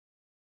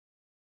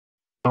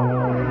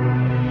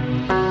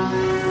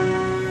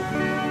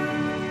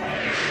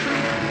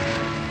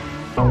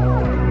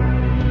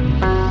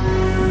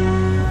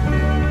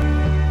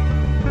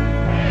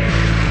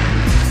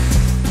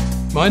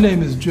My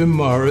name is Jim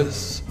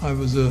Morris. I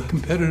was a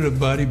competitive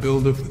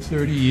bodybuilder for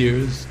 30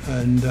 years,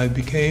 and I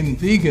became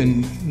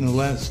vegan in the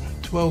last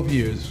 12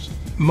 years.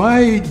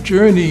 My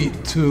journey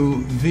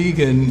to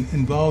vegan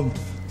involved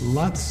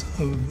lots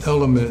of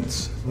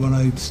elements. When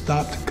I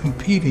stopped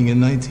competing in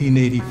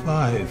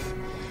 1985,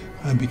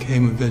 I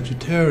became a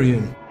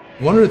vegetarian.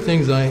 One of the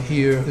things I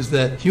hear is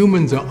that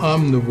humans are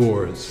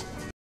omnivores.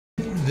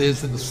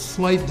 There's a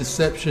slight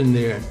deception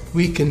there.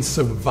 We can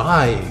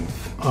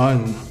survive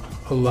on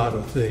a lot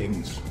of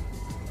things,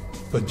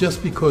 but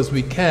just because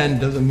we can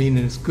doesn't mean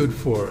it's good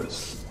for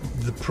us.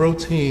 The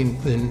protein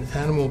in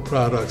animal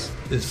products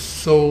is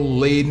so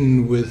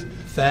laden with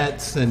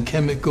fats and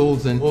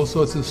chemicals and all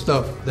sorts of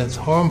stuff that's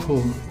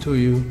harmful to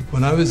you.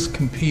 When I was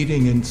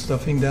competing and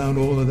stuffing down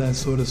all of that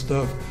sort of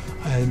stuff,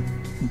 I had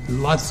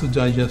lots of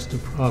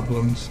digestive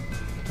problems.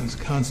 I was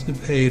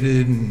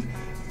constipated and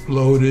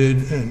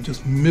bloated and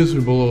just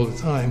miserable all the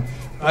time.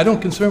 I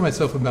don't concern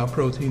myself about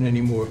protein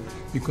anymore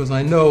because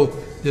I know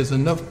there's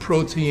enough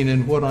protein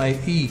in what I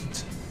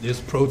eat.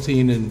 There's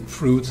protein in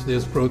fruits,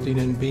 there's protein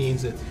in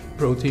beans, there's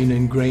protein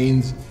in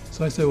grains.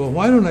 So I said, well,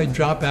 why don't I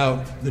drop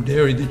out the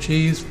dairy, the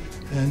cheese,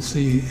 and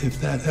see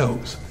if that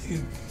helps.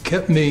 It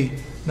kept me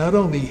not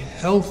only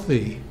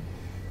healthy,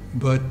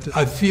 but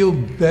I feel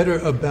better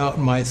about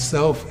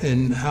myself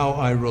and how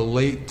I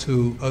relate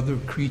to other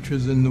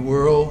creatures in the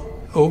world.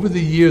 Over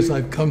the years,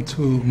 I've come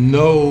to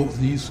know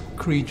these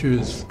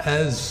creatures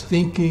as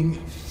thinking,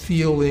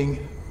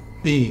 feeling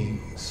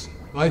beings.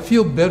 I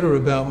feel better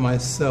about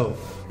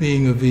myself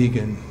being a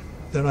vegan,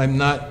 that I'm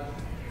not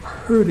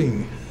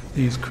hurting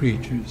these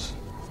creatures.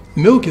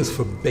 Milk is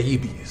for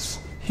babies.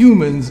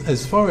 Humans,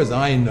 as far as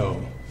I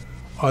know,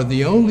 are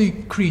the only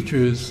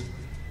creatures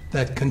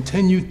that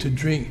continue to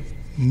drink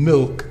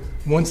milk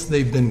once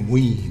they've been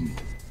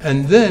weaned.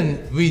 And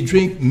then we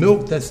drink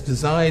milk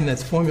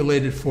that's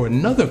formulated for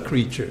another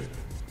creature.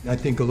 I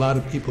think a lot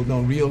of people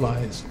don't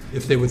realize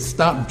if they would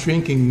stop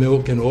drinking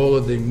milk and all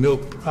of the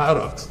milk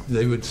products,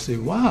 they would say,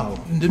 wow,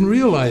 I didn't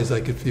realize I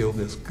could feel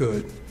this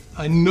good.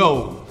 I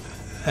know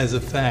as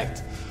a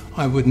fact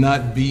I would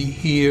not be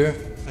here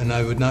and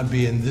I would not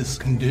be in this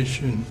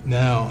condition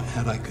now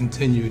had I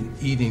continued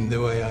eating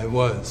the way I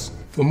was.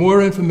 For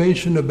more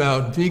information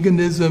about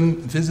veganism,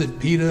 visit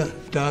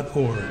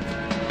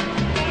PETA.org.